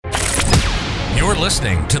You're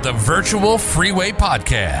listening to the Virtual Freeway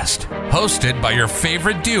Podcast, hosted by your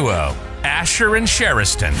favorite duo, Asher and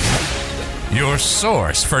Sheriston. Your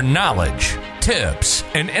source for knowledge, tips,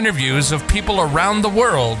 and interviews of people around the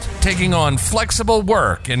world taking on flexible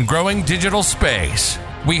work in growing digital space.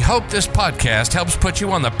 We hope this podcast helps put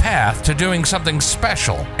you on the path to doing something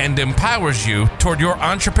special and empowers you toward your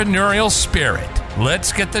entrepreneurial spirit.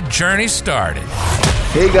 Let's get the journey started.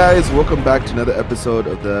 Hey guys, welcome back to another episode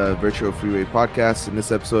of the Virtual Freeway Podcast. In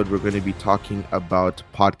this episode, we're going to be talking about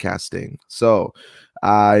podcasting. So,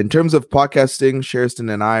 in terms of podcasting,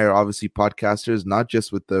 Sheriston and I are obviously podcasters, not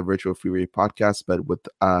just with the Virtual Freeway Podcast, but with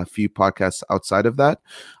a few podcasts outside of that.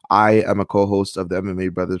 I am a co-host of the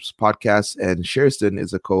MMA Brothers podcast, and Sheriston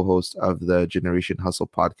is a co-host of the Generation Hustle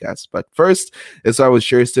podcast. But first, let's start with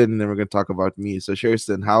Sheriston, and then we're going to talk about me. So,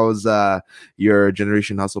 Sheriston, how's your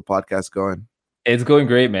Generation Hustle podcast going? It's going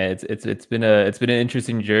great, man. It's been an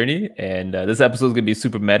interesting journey, and this episode is gonna be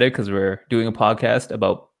super meta because we're doing a podcast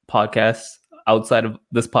about podcasts outside of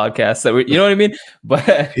this podcast. So you know what I mean?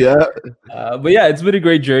 But yeah, it's been a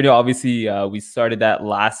great journey. Obviously, we started that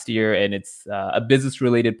last year, and it's a business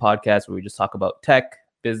related podcast where we just talk about tech,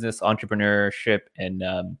 business, entrepreneurship, and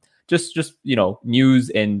just news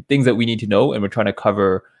and things that we need to know. And we're trying to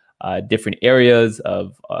cover different areas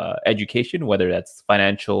of education, whether that's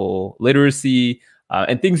financial literacy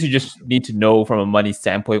and things you just need to know from a money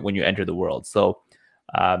standpoint when you enter the world. So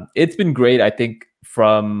it's been great, I think,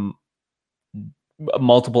 from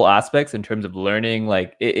multiple aspects in terms of learning.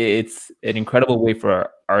 Like it's an incredible way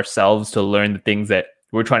for ourselves to learn the things that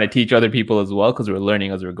we're trying to teach other people as well, because we're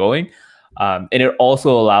learning as we're going. And it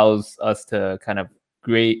also allows us to kind of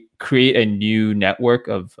create a new network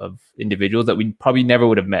of individuals that we probably never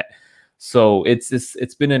would have met. So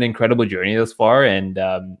it's been an incredible journey thus far, and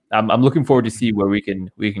I'm looking forward to see where we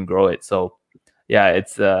can grow it. So yeah,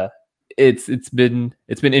 it's been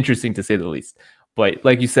interesting to say the least. But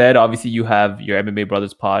like you said, obviously you have your MMA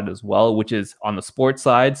Brothers pod as well, which is on the sports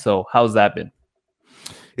side. So how's that been?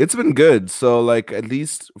 It's been good. So like, at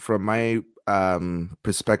least from my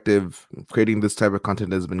perspective, creating this type of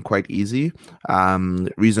content has been quite easy.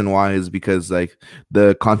 Reason why is because like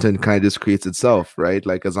the content kind of just creates itself, right?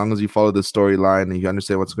 Like as long as you follow the storyline and you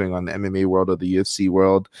understand what's going on in the MMA world or the UFC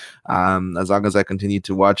world, as long as I continue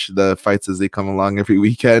to watch the fights as they come along every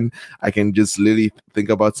weekend, I can just literally think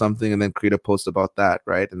about something and then create a post about that,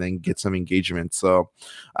 right? And then get some engagement. So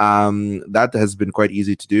that has been quite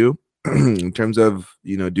easy to do. In terms of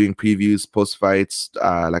doing previews, post fights,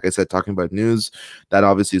 like I said, talking about news, that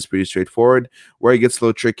obviously is pretty straightforward. Where it gets a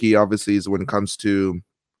little tricky obviously is when it comes to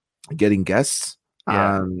getting guests.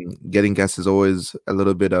 Getting guests is always a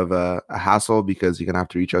little bit of a hassle because you're gonna have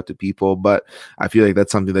to reach out to people, but I feel like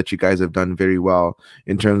that's something that you guys have done very well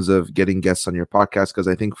in terms of getting guests on your podcast, because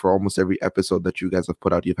I think for almost every episode that you guys have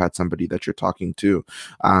put out, you've had somebody that you're talking to,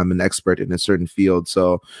 an expert in a certain field.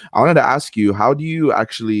 So I wanted to ask you, how do you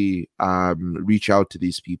actually reach out to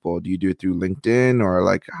these people? Do you do it through LinkedIn, or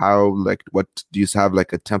what do you have,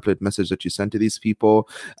 like a template message that you send to these people?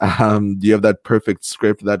 Do you have that perfect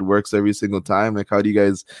script that works every single time? Like, how do you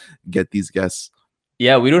guys get these guests?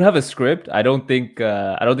 Yeah, we don't have a script. I don't think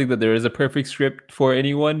that there is a perfect script for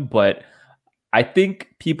anyone, but I think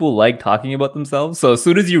people like talking about themselves. So as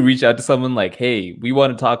soon as you reach out to someone like, "Hey, we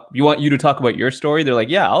want you to talk about your story," they're like,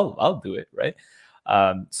 "Yeah, I'll do it," right?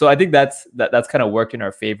 So I think that's kind of worked in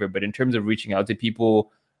our favor. But in terms of reaching out to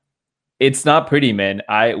people, it's not pretty, man.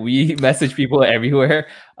 We message people everywhere.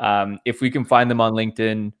 If we can find them on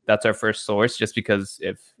LinkedIn, that's our first source, just because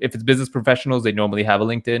if it's business professionals, they normally have a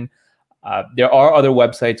LinkedIn. There are other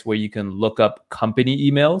websites where you can look up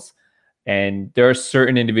company emails, and there are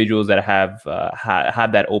certain individuals that have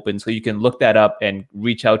that open. So you can look that up and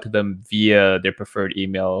reach out to them via their preferred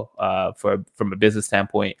email from a business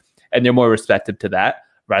standpoint. And they're more receptive to that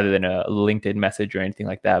rather than a LinkedIn message or anything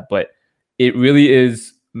like that. But it really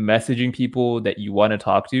is messaging people that you want to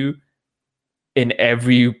talk to in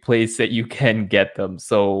every place that you can get them.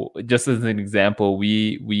 So just as an example,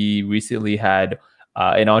 we recently had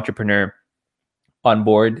an entrepreneur on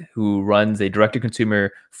board who runs a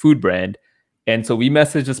direct-to-consumer food brand. And so we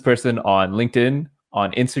messaged this person on LinkedIn,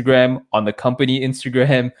 on Instagram, on the company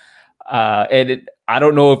Instagram. I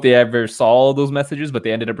don't know if they ever saw those messages, but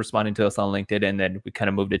they ended up responding to us on LinkedIn, and then we kind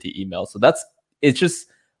of moved it to email. So it's just,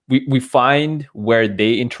 we find where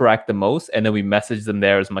they interact the most, and then we message them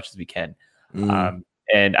there as much as we can.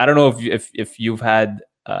 And I don't know if you've had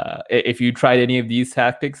if you tried any of these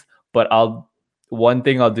tactics, but one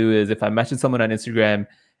thing I'll do is if I message someone on Instagram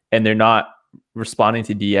and they're not responding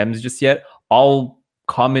to DMs just yet, I'll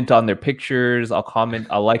comment on their pictures.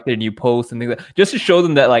 I'll like their new posts and things like, just to show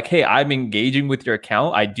them that like, hey, I'm engaging with your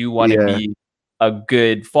account. I do want to be a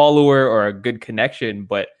good follower or a good connection,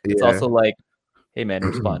 but it's also like, hey man,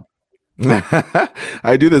 respond.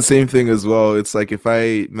 I do the same thing as well. It's like if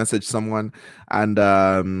I message someone and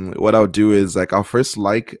what I'll do is like I'll first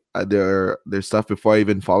like their stuff before I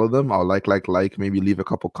even follow them. I'll like, maybe leave a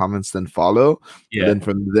couple comments, then follow. And then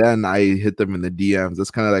from then I hit them in the DMs.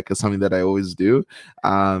 That's kind of like something that I always do.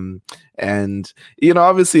 And you know,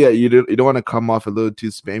 obviously you don't want to come off a little too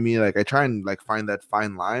spammy. Like I try and like find that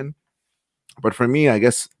fine line. But for me, I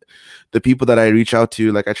guess the people that I reach out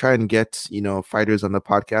to, like I try and get, you know, fighters on the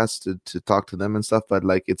podcast to talk to them and stuff. But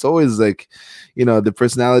like, it's always like, you know, the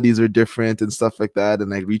personalities are different and stuff like that.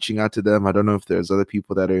 And like reaching out to them, I don't know if there's other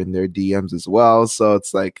people that are in their DMs as well. So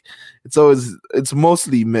it's like, it's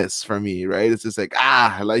mostly miss for me, right? It's just like,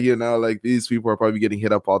 like, you know, like these people are probably getting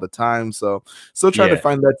hit up all the time. So still trying to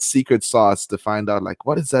find that secret sauce to find out like,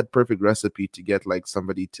 what is that perfect recipe to get like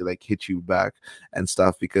somebody to like hit you back and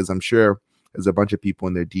stuff, because I'm sure there's a bunch of people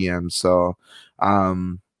in their DMs. So,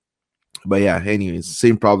 but yeah, anyways,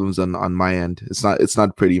 same problems on my end. It's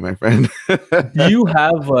not pretty, my friend. Do you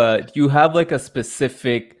have like a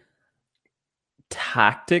specific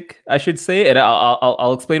tactic, I should say? And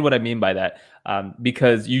I'll explain what I mean by that.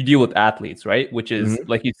 Because you deal with athletes, right? Which is,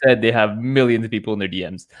 like you said, they have millions of people in their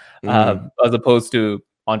DMs, as opposed to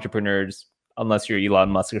entrepreneurs, unless you're Elon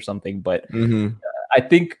Musk or something. But I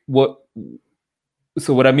think what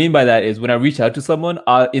I mean by that is when I reach out to someone,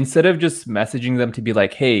 instead of just messaging them to be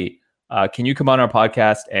like, hey, can you come on our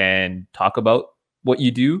podcast and talk about what you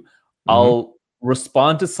do? I'll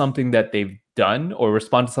respond to something that they've done or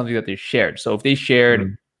respond to something that they shared. So if they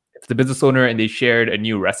shared, if the business owner and they shared a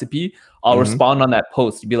new recipe, I'll respond on that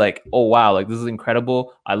post to be like, oh, wow, like this is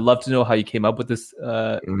incredible. I'd love to know how you came up with this,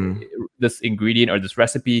 this ingredient or this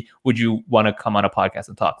recipe. Would you want to come on a podcast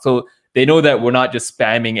and talk? So they know that we're not just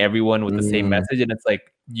spamming everyone with the same message. And it's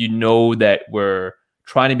like, you know, that we're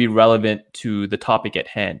trying to be relevant to the topic at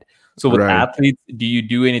hand. So with athletes, do you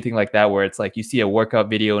do anything like that where it's like you see a workout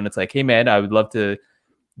video and it's like, hey, man, I would love to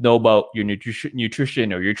know about your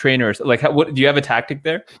nutrition or your trainer? Like, what do you have a tactic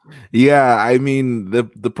there? Yeah, I mean,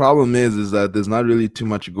 the problem is that there's not really too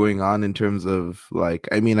much going on in terms of like,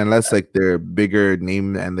 I mean, unless like they're bigger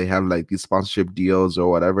name and they have like these sponsorship deals or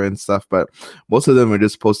whatever and stuff, but most of them are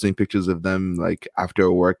just posting pictures of them like after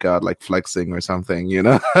a workout, like flexing or something, you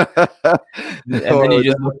know. And then you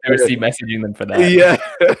just look there, see messaging them for that. Yeah,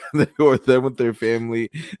 or them with their family,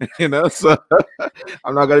 you know. So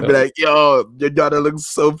I'm not gonna be like, yo, your daughter looks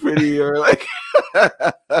so pretty, or like,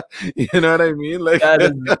 you know what I mean? Like, that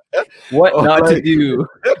is what not to do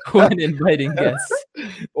when inviting guests.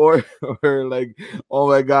 Or like, oh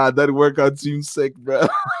my god, that workout seems sick, bro.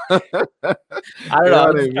 I don't know.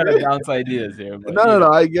 I'm just trying to bounce ideas here. But, no,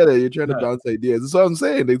 I get it. You're trying to bounce ideas. That's what I'm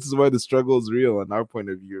saying. This is why the struggle is real on our point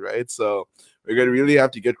of view, right? So we're gonna really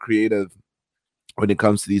have to get creative when it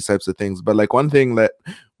comes to these types of things. But like one thing that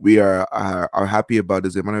we are happy about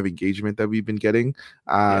is the amount of engagement that we've been getting.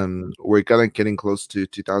 We're kind of getting close to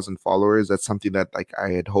 2,000 followers. That's something that like I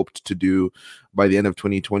had hoped to do by the end of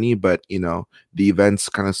 2020, but you know, the events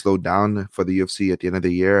kind of slowed down for the UFC at the end of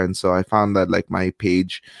the year, and so I found that like my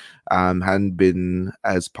page hadn't been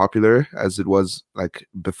as popular as it was like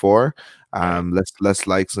before. Less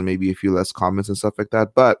likes and maybe a few less comments and stuff like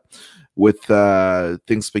that. But with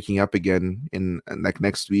things picking up again in like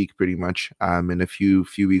next week, pretty much in a few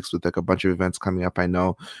weeks, with like a bunch of events coming up, I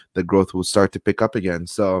know the growth will start to pick up again.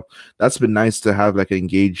 So that's been nice to have like an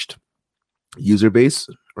engaged user base,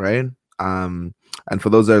 right? And for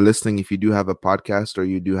those that are listening, if you do have a podcast or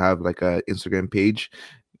you do have like a Instagram page,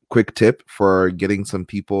 quick tip for getting some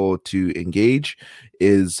people to engage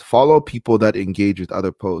is follow people that engage with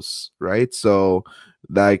other posts, right? So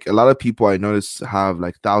like a lot of people I notice have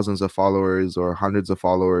like thousands of followers or hundreds of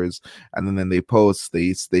followers, and then they post,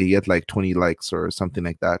 they get like 20 likes or something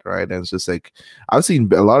like that, right? And it's just like, I've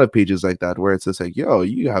seen a lot of pages like that where it's just like, yo,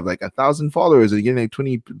 you have like 1,000 followers and you're getting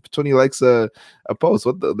like 20 likes a post.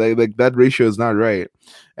 What the like that ratio is not right.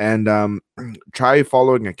 And try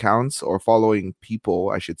following accounts or following people,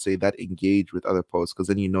 I should say, that engage with other posts, because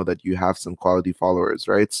then you know that you have some quality followers,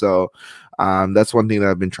 right? So that's one thing that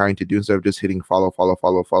I've been trying to do. Instead of just hitting follow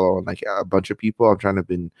on like a bunch of people, I'm trying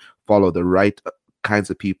to follow the right kinds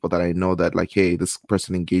of people that I know that like, hey, this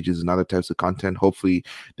person engages in other types of content. Hopefully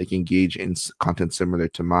they can engage in content similar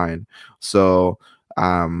to mine. So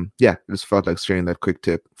yeah, I just felt like sharing that quick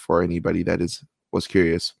tip for anybody that was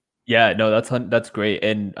curious. Yeah, no, that's great.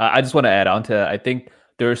 And I just want to add on to that. I think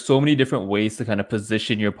there are so many different ways to kind of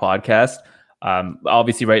position your podcast.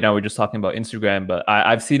 Obviously, right now we're just talking about Instagram, but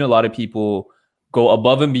I've seen a lot of people go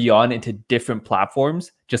above and beyond into different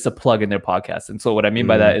platforms just to plug in their podcast. And so what I mean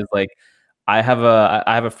by that is like I have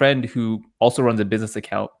a friend who also runs a business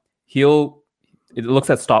account. It looks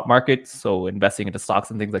at stock markets, so investing into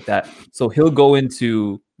stocks and things like that. So he'll go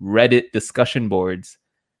into Reddit discussion boards,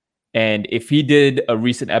 and if he did a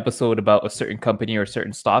recent episode about a certain company or a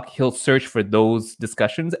certain stock, he'll search for those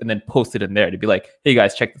discussions and then post it in there to be like, hey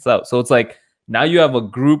guys, check this out. So it's like now you have a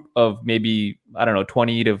group of maybe, I don't know,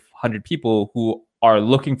 20 to 100 people who are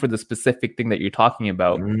looking for the specific thing that you're talking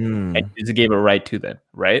about, and you just gave it right to them,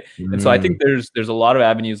 right? And so I think there's a lot of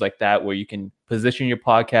avenues like that where you can position your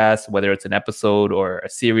podcast, whether it's an episode or a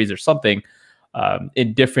series or something,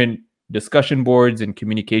 in different discussion boards and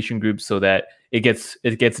communication groups so that it gets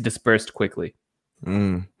dispersed quickly.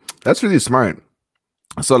 That's really smart.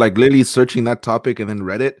 So like literally searching that topic and then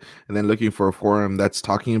Reddit and then looking for a forum that's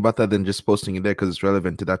talking about that, then just posting it there because it's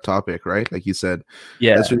relevant to that topic, right? Like you said.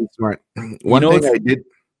 Yeah, that's really smart. One thing I did.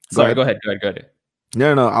 Sorry, go ahead.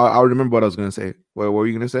 No, I'll remember what I was gonna say. What were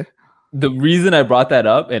you gonna say? The reason I brought that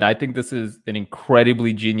up, and I think this is an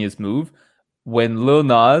incredibly genius move, when Lil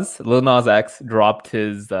Nas X dropped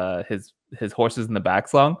his Horses in the Back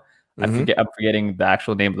song. I'm forgetting the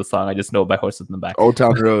actual name of the song. I just know by Horses in the Back. Old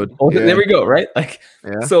Town Road. There we go. Right.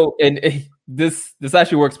 So, and this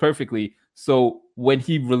actually works perfectly. So when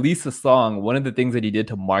he released the song, one of the things that he did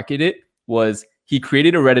to market it was he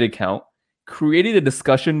created a Reddit account, created a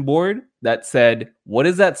discussion board that said, what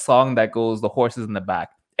is that song that goes the horses in the back?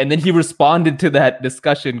 And then he responded to that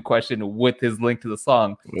discussion question with his link to the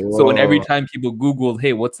song. Whoa. So when every time people Googled,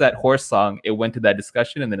 hey, what's that horse song? It went to that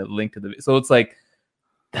discussion and then it linked to the. So it's like,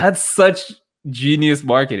 that's such genius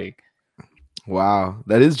marketing. Wow,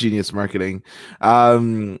 that is genius marketing.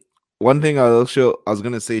 One thing I was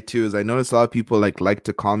gonna say too is I noticed a lot of people like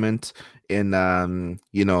to comment in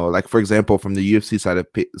like for example from the UFC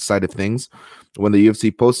side of things. When the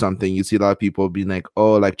UFC posts something, you see a lot of people being like,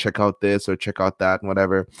 oh, like check out this or check out that and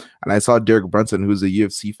whatever. And I saw Derek Brunson, who's a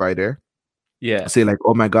UFC fighter, say like,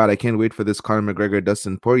 oh my god, I can't wait for this Conor McGregor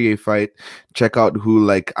Dustin Poirier fight. Check out who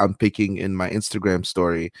like I'm picking in my Instagram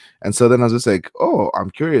story. And so then I was just like, oh,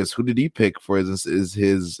 I'm curious, who did he pick for his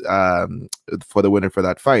for the winner for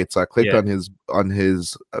that fight? So I clicked on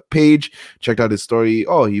his page, checked out his story.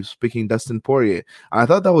 Oh, he's picking Dustin Poirier. And I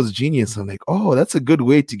thought that was genius. I'm like, oh, that's a good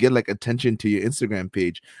way to get like attention to your Instagram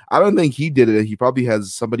page. I don't think he did it. He probably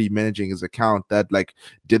has somebody managing his account that like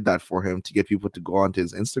did that for him to get people to go onto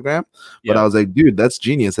his Instagram. But I was like, dude, that's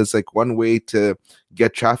genius. That's like one way to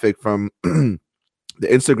get traffic from the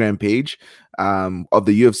Instagram page of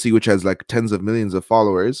the UFC, which has like tens of millions of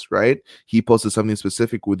followers, right? He posted something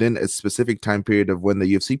specific within a specific time period of when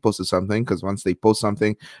the UFC posted something, because once they post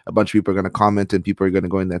something, a bunch of people are going to comment and people are going to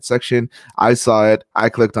go in that section. I saw it, I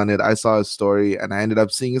clicked on it, I saw his story, and I ended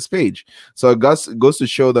up seeing his page. So it goes to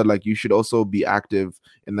show that like you should also be active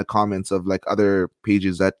in the comments of like other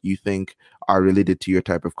pages that you think are related to your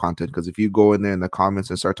type of content, because if you go in there in the comments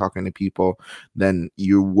and start talking to people, then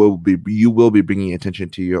you will be bringing attention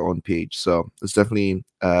to your own page. So it's definitely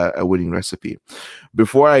a winning recipe.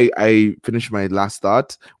 Before I finish my last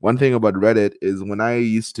thought, one thing about Reddit is when I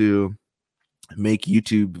used to make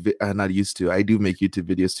YouTube, I do make YouTube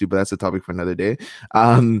videos too, but that's a topic for another day.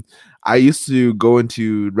 I used to go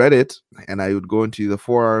into Reddit and I would go into the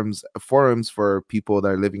forums for people that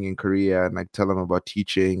are living in Korea and like tell them about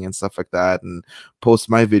teaching and stuff like that, and post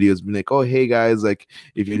my videos, be like, oh, hey guys, like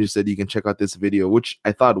if you're interested, you can check out this video, which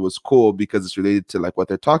I thought was cool because it's related to like what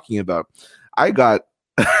they're talking about. I got,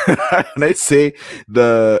 and I say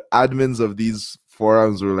the admins of these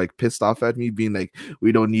forums were like pissed off at me, being like,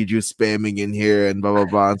 we don't need you spamming in here and blah blah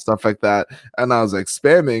blah and stuff like that. And I was like,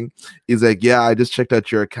 spamming? He's like, yeah, I just checked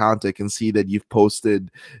out your account, I can see that you've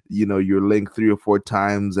posted your link 3 or 4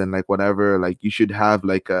 times and like whatever, like you should have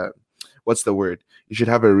like you should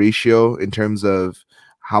have a ratio in terms of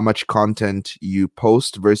how much content you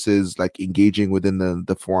post versus like engaging within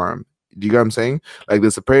the forum. Do you get what I'm saying? Like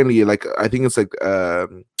this apparently, like I think it's like a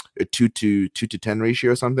 2 to 10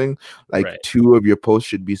 ratio or something. Like right. 2 of your posts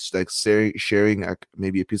should be like sharing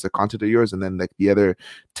maybe a piece of content of yours, and then like the other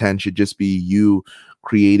 10 should just be you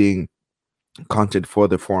creating content for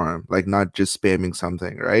the forum, like not just spamming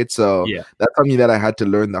something, right? So that's something that I had to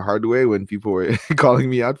learn the hard way when people were calling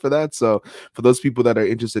me out for that. So for those people that are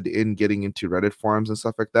interested in getting into Reddit forums and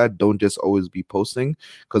stuff like that, don't just always be posting,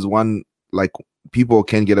 because one, like people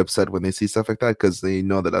can get upset when they see stuff like that because they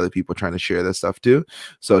know that other people are trying to share their stuff too.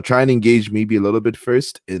 So try and engage maybe a little bit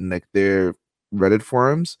first in like their Reddit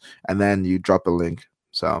forums, and then you drop a link.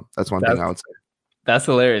 So that's one thing I would say. That's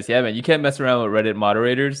hilarious. Yeah, man. You can't mess around with Reddit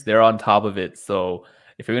moderators. They're on top of it. So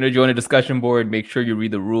if you're going to join a discussion board, make sure you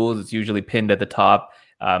read the rules. It's usually pinned at the top,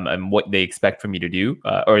 and what they expect from you to do,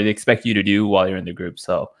 or they expect you to do while you're in the group.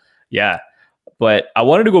 So yeah. But I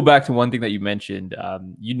wanted to go back to one thing that you mentioned.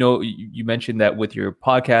 You mentioned that with your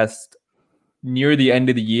podcast near the end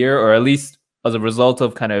of the year, or at least as a result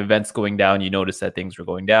of kind of events going down, you noticed that things were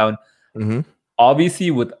going down. Mm-hmm.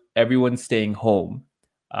 Obviously, with everyone staying home,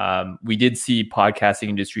 we did see podcasting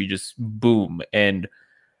industry just boom, and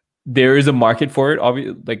there is a market for it.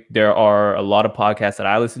 Obviously, like there are a lot of podcasts that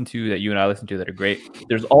I listen to, that you and I listen to, that are great.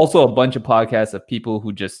 There's also a bunch of podcasts of people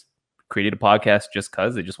who just created a podcast just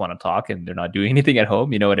because they just want to talk and they're not doing anything at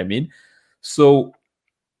home. You know what I mean? So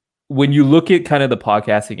when you look at kind of the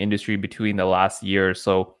podcasting industry between the last year or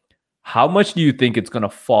so, how much do you think it's going to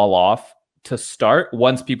fall off to start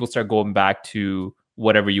once people start going back to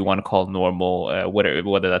whatever you want to call normal,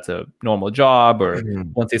 whether that's a normal job, or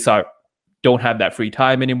once they don't have that free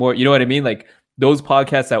time anymore? You know what I mean? Like those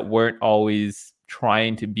podcasts that weren't always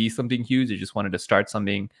trying to be something huge, they just wanted to start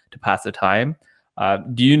something to pass the time.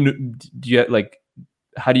 Do you like,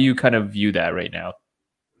 how do you kind of view that right now?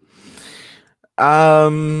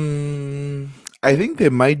 I think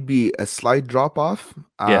there might be a slight drop off.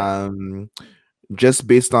 Just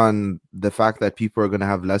based on the fact that people are going to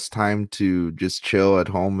have less time to just chill at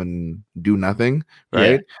home and do nothing,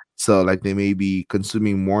 right? Yeah. So like they may be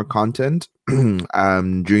consuming more content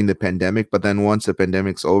during the pandemic, but then once the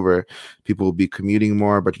pandemic's over, people will be commuting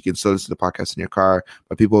more, but you can still listen to the podcast in your car,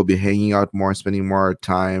 but people will be hanging out more, spending more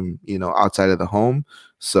time, outside of the home.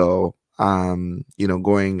 So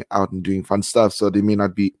going out and doing fun stuff. So they may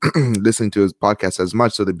not be listening to his podcast as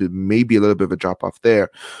much. So there may be a little bit of a drop off there.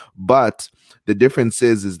 But the difference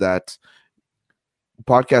is that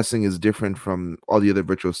podcasting is different from all the other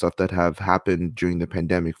virtual stuff that have happened during the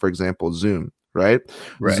pandemic. For example, Zoom, right?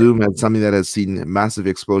 Zoom has something that has seen a massive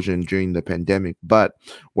explosion during the pandemic. But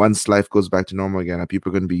once life goes back to normal again, are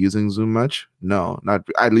people going to be using Zoom much? No, not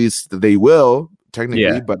at least they will.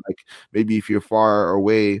 Technically, but like maybe if you're far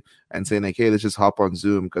away and saying like, hey, let's just hop on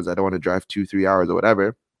Zoom because I don't want to drive 2-3 hours or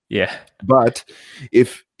whatever. Yeah. But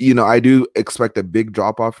if, I do expect a big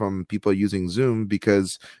drop off from people using Zoom,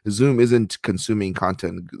 because Zoom isn't consuming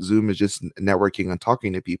content. Zoom is just networking and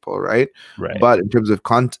talking to people, right? But in terms of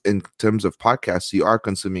podcasts, you are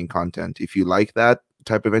consuming content. If you like that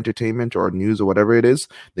type of entertainment or news or whatever it is,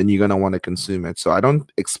 then you're going to want to consume it. So I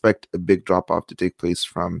don't expect a big drop off to take place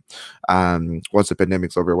from once the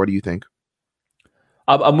pandemic's over. What do you think?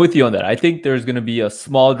 I'm with you on that. I think there's going to be a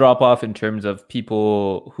small drop off in terms of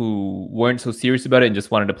people who weren't so serious about it and just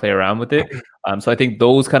wanted to play around with it. So I think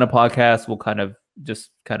those kind of podcasts will kind of just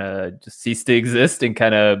cease to exist and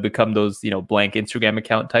kind of become those, blank Instagram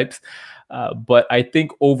account types. But I think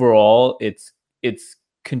overall it's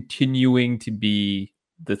continuing to be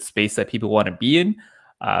the space that people want to be in,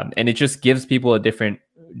 and it just gives people a different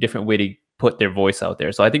way to put their voice out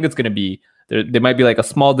there. So I think it's going to be there might be like a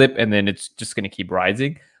small dip, and then it's just going to keep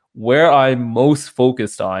rising. Where I'm most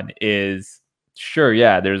focused on is, sure,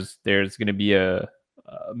 yeah, there's going to be a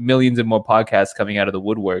millions of more podcasts coming out of the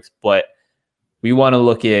woodworks, but we want to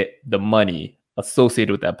look at the money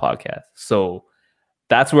associated with that podcast. So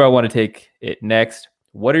that's where I want to take it next.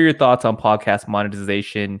 What are your thoughts on podcast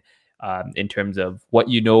monetization, in terms of what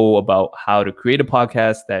you know about how to create a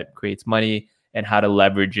podcast that creates money and how to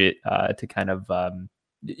leverage it to kind of,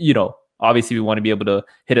 obviously we want to be able to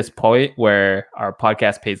hit a point where our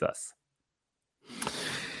podcast pays us.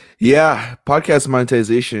 Yeah, podcast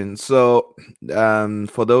monetization. So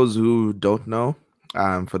for those who don't know,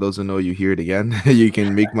 for those who know, you hear it again, you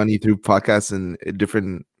can make money through podcasts in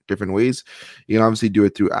different ways. You can obviously do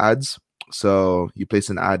it through ads. So you place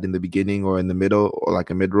an ad in the beginning or in the middle, or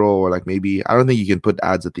like a mid-roll, or like maybe, I don't think you can put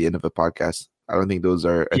ads at the end of a podcast. I don't think those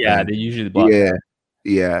are. Yeah, they usually block.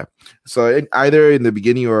 Yeah. So either in the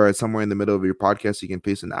beginning or somewhere in the middle of your podcast, you can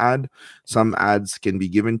place an ad. Some ads can be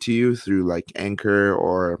given to you through like Anchor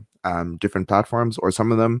or different platforms, or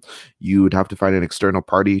some of them you would have to find an external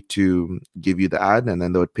party to give you the ad, and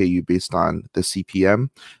then they would pay you based on the CPM.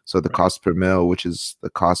 So the cost per mil, which is the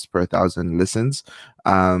cost per 1,000 listens.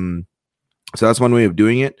 So that's one way of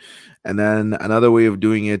doing it. And then another way of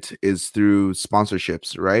doing it is through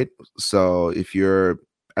sponsorships, right? So if your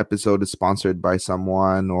episode is sponsored by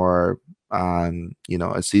someone, or a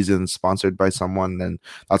season sponsored by someone, then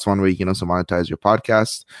that's one way you can also monetize your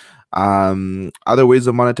podcast. Other ways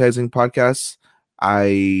of monetizing podcasts,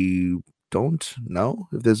 I don't know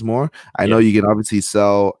if there's more. I know you can obviously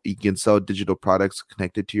sell digital products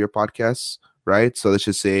connected to your podcasts, right? So let's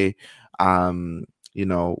just say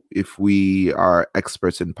if we are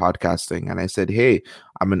experts in podcasting, and I said, hey,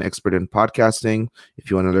 I'm an expert in podcasting. If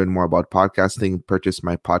you want to learn more about podcasting, purchase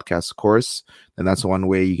my podcast course. Then that's one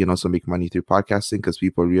way you can also make money through podcasting, because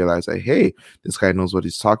people realize that, hey, this guy knows what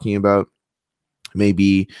he's talking about.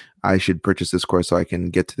 Maybe I should purchase this course so I can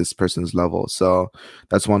get to this person's level. So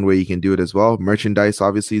that's one way you can do it as well. Merchandise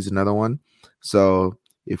obviously is another one. So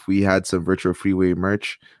if we had some Virtual Freeway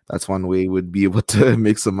merch, that's one way we'd be able to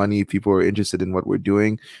make some money. If people are interested in what we're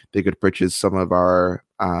doing, they could purchase some of our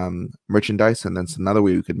merchandise, and that's another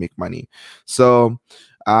way we could make money. So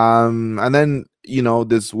and then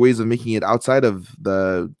there's ways of making it outside of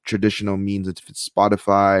the traditional means, if it's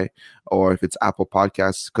Spotify or if it's Apple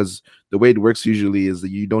Podcasts, because the way it works usually is that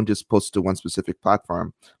you don't just post to one specific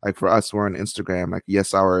platform. Like for us, we're on Instagram. Like,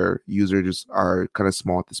 yes, our users are kind of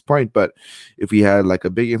small at this point, but if we had like a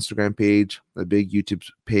big Instagram page, a big YouTube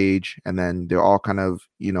page, and then they're all kind of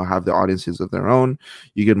have the audiences of their own,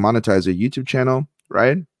 you can monetize a YouTube channel,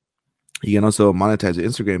 right? You can also monetize the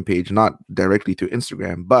Instagram page, not directly through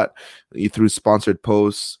Instagram, but through sponsored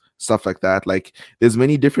posts, stuff like that. Like, there's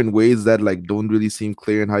many different ways that like don't really seem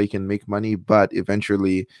clear in how you can make money, but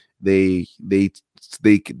eventually they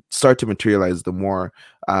start to materialize the more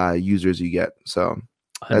users you get. So,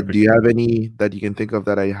 do you have any that you can think of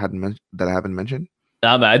that I haven't mentioned?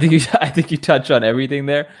 I think you touched on everything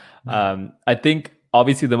there. I think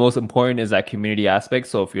obviously the most important is that community aspect.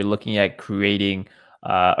 So if you're looking at creating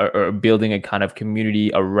or building a kind of community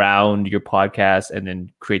around your podcast and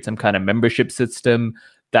then create some kind of membership system,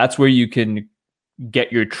 that's where you can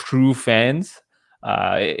get your true fans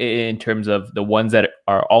in terms of the ones that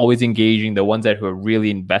are always engaging, the ones who are really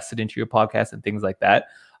invested into your podcast and things like that.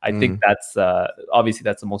 I think that's obviously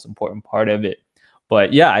that's the most important part of it.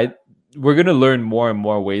 But yeah, we're going to learn more and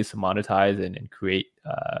more ways to monetize and create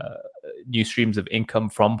new streams of income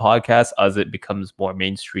from podcasts as it becomes more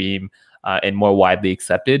mainstream and more widely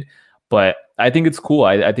accepted. But I think it's cool.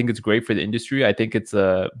 I think it's great for the industry. I think it's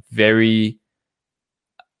I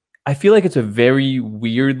feel like it's a very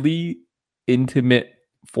weirdly intimate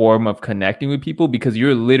form of connecting with people, because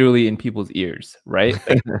you're literally in people's ears, right?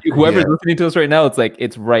 Like, whoever's listening to us right now, it's like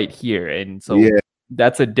it's right here. And so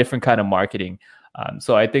that's a different kind of marketing.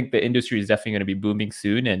 So I think the industry is definitely going to be booming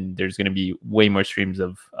soon, and there's going to be way more streams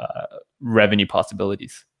of revenue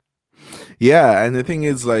possibilities. Yeah, and the thing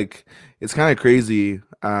is, like, it's kind of crazy.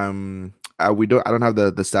 I don't have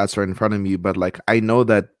the stats right in front of me, but like I know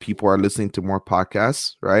that people are listening to more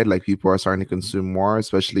podcasts, right? Like people are starting to consume more,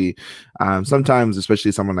 especially sometimes,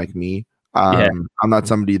 especially someone like me. I'm not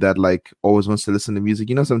somebody that like always wants to listen to music.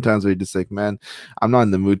 Sometimes we're just like, man, I'm not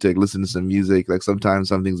in the mood to like, listen to some music. Like sometimes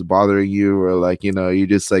something's bothering you, or like you're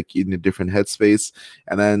just like in a different headspace,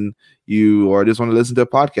 and then you or just want to listen to a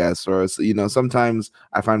podcast, or sometimes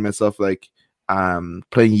I find myself like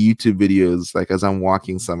playing YouTube videos like as I'm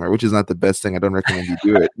walking somewhere, which is not the best thing. I don't recommend you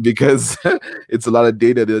do it because it's a lot of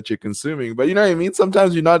data that you're consuming. But you know what I mean?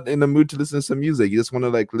 Sometimes you're not in the mood to listen to some music. You just want to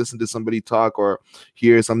like listen to somebody talk or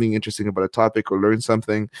hear something interesting about a topic or learn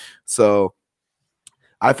something. So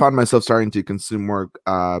I found myself starting to consume more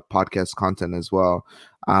podcast content as well.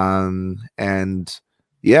 And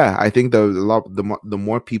yeah, I think the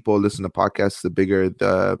more people listen to podcasts, the bigger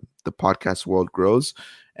the podcast world grows.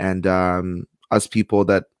 And us people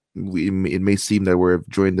that it may seem that we're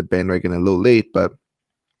joined the bandwagon a little late, but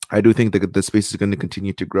I do think that the space is going to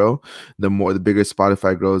continue to grow. The bigger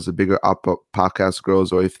Spotify grows, the bigger podcast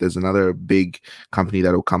grows, or if there's another big company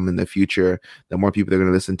that will come in the future, the more people they're going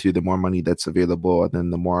to listen to, the more money that's available, and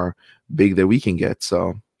then the more big that we can get.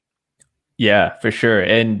 So, yeah, for sure.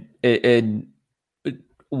 And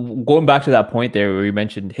going back to that point there where you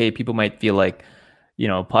mentioned, hey, people might feel like,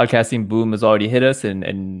 podcasting boom has already hit us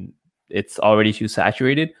and it's already too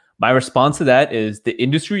saturated. My response to that is the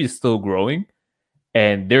industry is still growing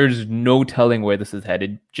and there's no telling where this is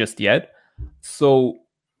headed just yet. So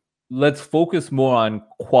let's focus more on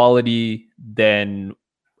quality than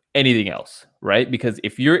anything else, right? Because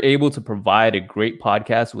if you're able to provide a great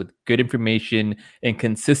podcast with good information and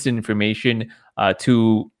consistent information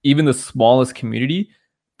to even the smallest community,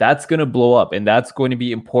 that's going to blow up, and that's going to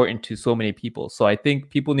be important to so many people. So I think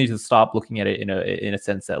people need to stop looking at it in a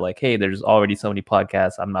sense that like, hey, there's already so many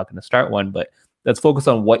podcasts, I'm not going to start one. But let's focus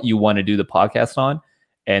on what you want to do the podcast on,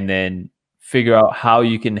 and then figure out how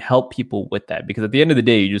you can help people with that. Because at the end of the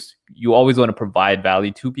day, you always want to provide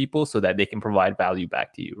value to people so that they can provide value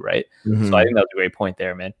back to you, right? Mm-hmm. So I think that's a great point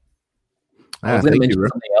there, man. I was going to mention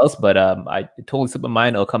something else, but I totally slipped my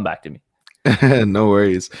mind. It'll come back to me. No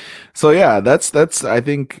worries. So yeah, that's I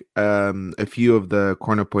think a few of the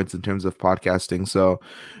corner points in terms of podcasting. So,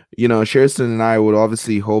 Sherston and I would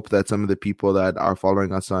obviously hope that some of the people that are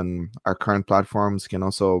following us on our current platforms can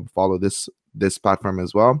also follow this platform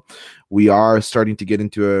as well. We are starting to get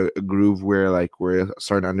into a groove where like we're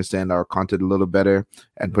starting to understand our content a little better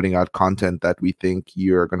and putting out content that we think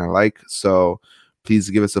you're gonna like. So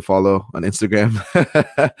please give us a follow on Instagram,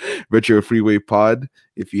 Virtual Freeway Pod,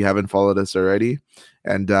 if you haven't followed us already.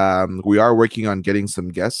 And we are working on getting some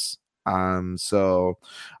guests. So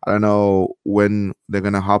I don't know when they're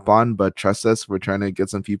gonna hop on, but trust us, we're trying to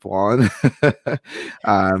get some people on.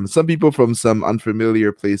 Some people from some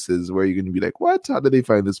unfamiliar places where you're gonna be like, what? How did they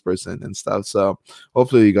find this person and stuff? So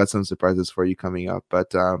hopefully you got some surprises for you coming up.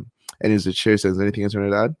 But anyways, Sherston, is there anything else you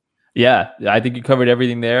want to add? Yeah, I think you covered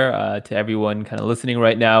everything there. To everyone kind of listening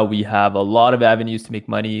right now, we have a lot of avenues to make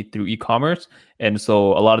money through e-commerce. And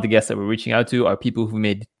so a lot of the guests that we're reaching out to are people who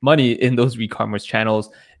made money in those e-commerce channels,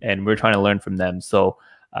 and we're trying to learn from them. So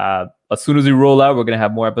as soon as we roll out, we're going to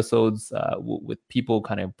have more episodes with people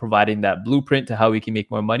kind of providing that blueprint to how we can make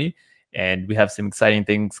more money. And we have some exciting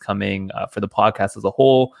things coming for the podcast as a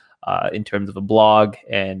whole in terms of a blog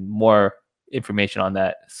and more information on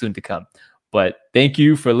that soon to come. But thank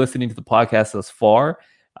you for listening to the podcast thus far.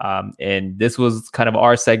 And this was kind of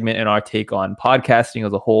our segment and our take on podcasting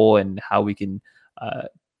as a whole and how we can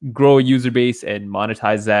grow a user base and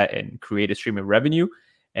monetize that and create a stream of revenue.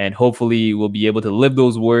 And hopefully we'll be able to live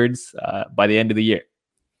those words by the end of the year.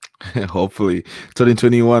 Hopefully.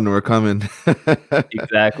 2021, we're coming.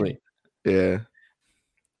 Exactly. Yeah.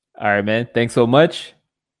 All right, man. Thanks so much.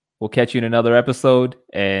 We'll catch you in another episode,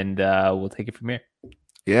 and we'll take it from here.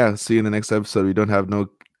 Yeah, see you in the next episode. We don't have no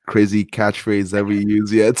crazy catchphrase that we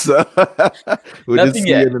use yet, so we'll just see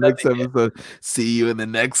you in the next episode. See you in the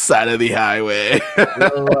next side of the highway.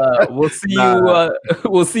 We'll see you.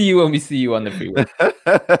 We'll see you when we see you on the freeway.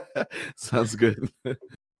 Sounds good.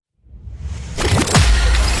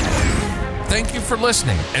 Thank you for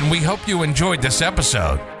listening, and we hope you enjoyed this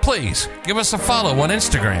episode. Please give us a follow on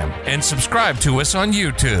Instagram and subscribe to us on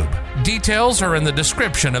YouTube. Details are in the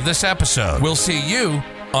description of this episode. We'll see you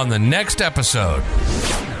on the next episode.